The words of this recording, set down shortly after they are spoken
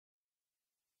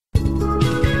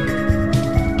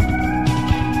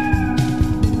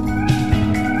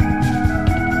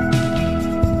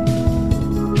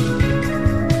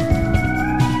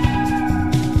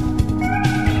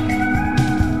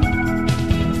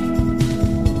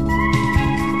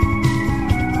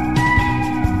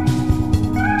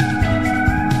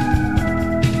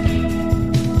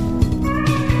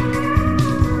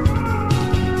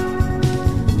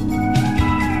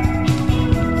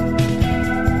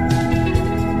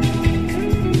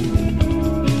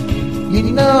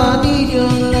need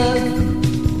your love.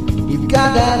 You've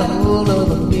got that hold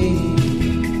over me.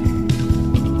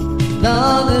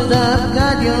 Long as I've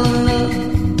got your love,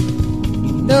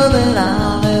 you know that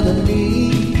I'll never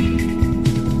leave.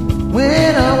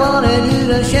 When I wanted you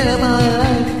to share my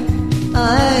life, I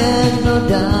had no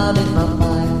doubt in my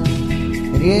mind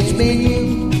that it's been you,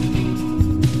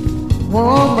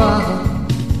 woman,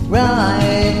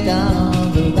 right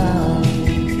down the line.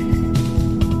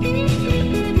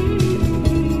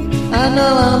 I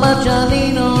know how much I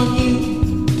lean on you,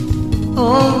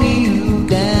 only you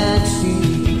can see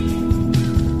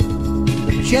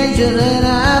the changes that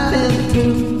I've been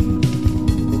through,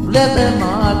 they've left their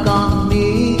mark on me.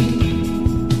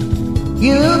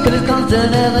 You could have come to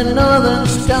never northern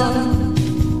star,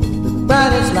 the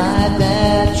brightest light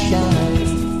that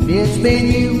shines. It's been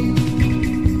you,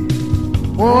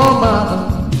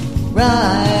 woman,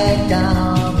 right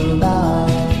down the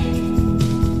line.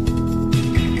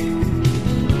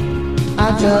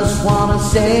 I just wanna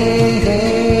say,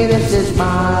 hey, this is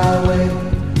my way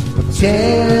of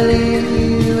telling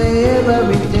you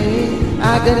everything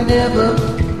I could never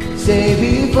say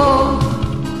before.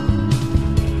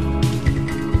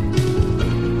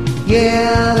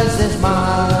 Yeah, this is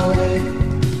my way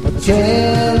of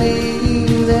telling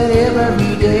you that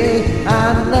every day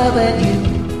I'm loving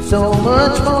you so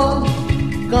much more,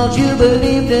 'cause you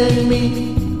believed in me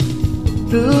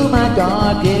through my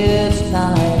darkest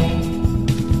night.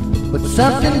 But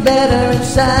something better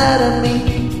inside of me,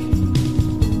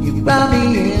 you brought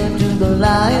me into the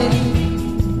light.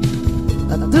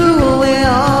 I threw away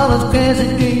all those crazy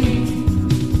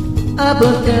dreams, I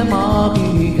put them all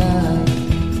behind.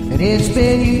 And it's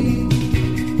been you,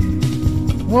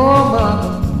 woman,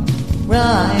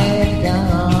 right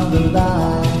down the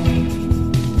line.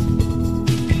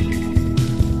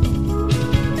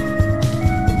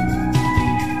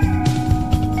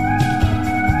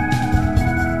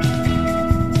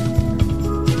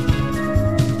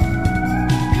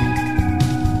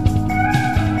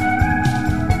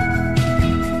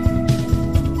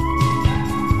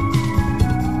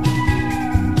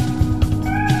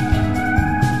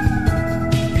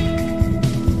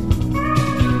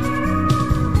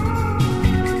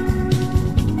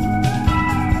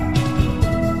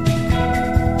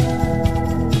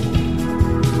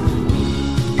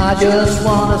 I just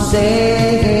wanna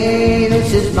say, hey,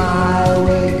 this is my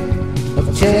way of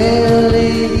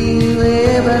telling you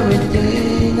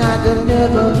everything I could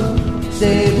never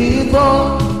say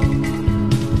before.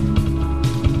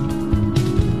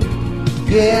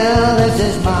 Yeah, this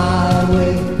is my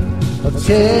way of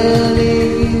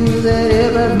telling you that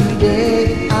every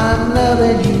day I'm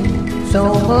loving you so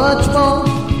much more.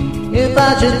 If I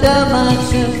should doubt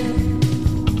myself,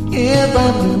 if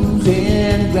I'm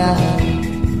losing ground,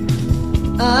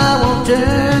 I won't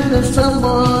turn to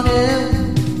someone else,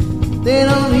 they'd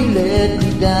only let me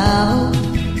down.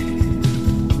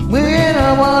 When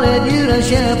I wanted you to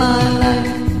share my life,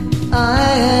 I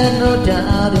had no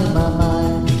doubt in my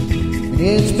mind. And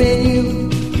it's been you,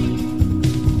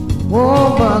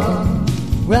 woman,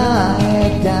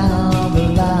 right down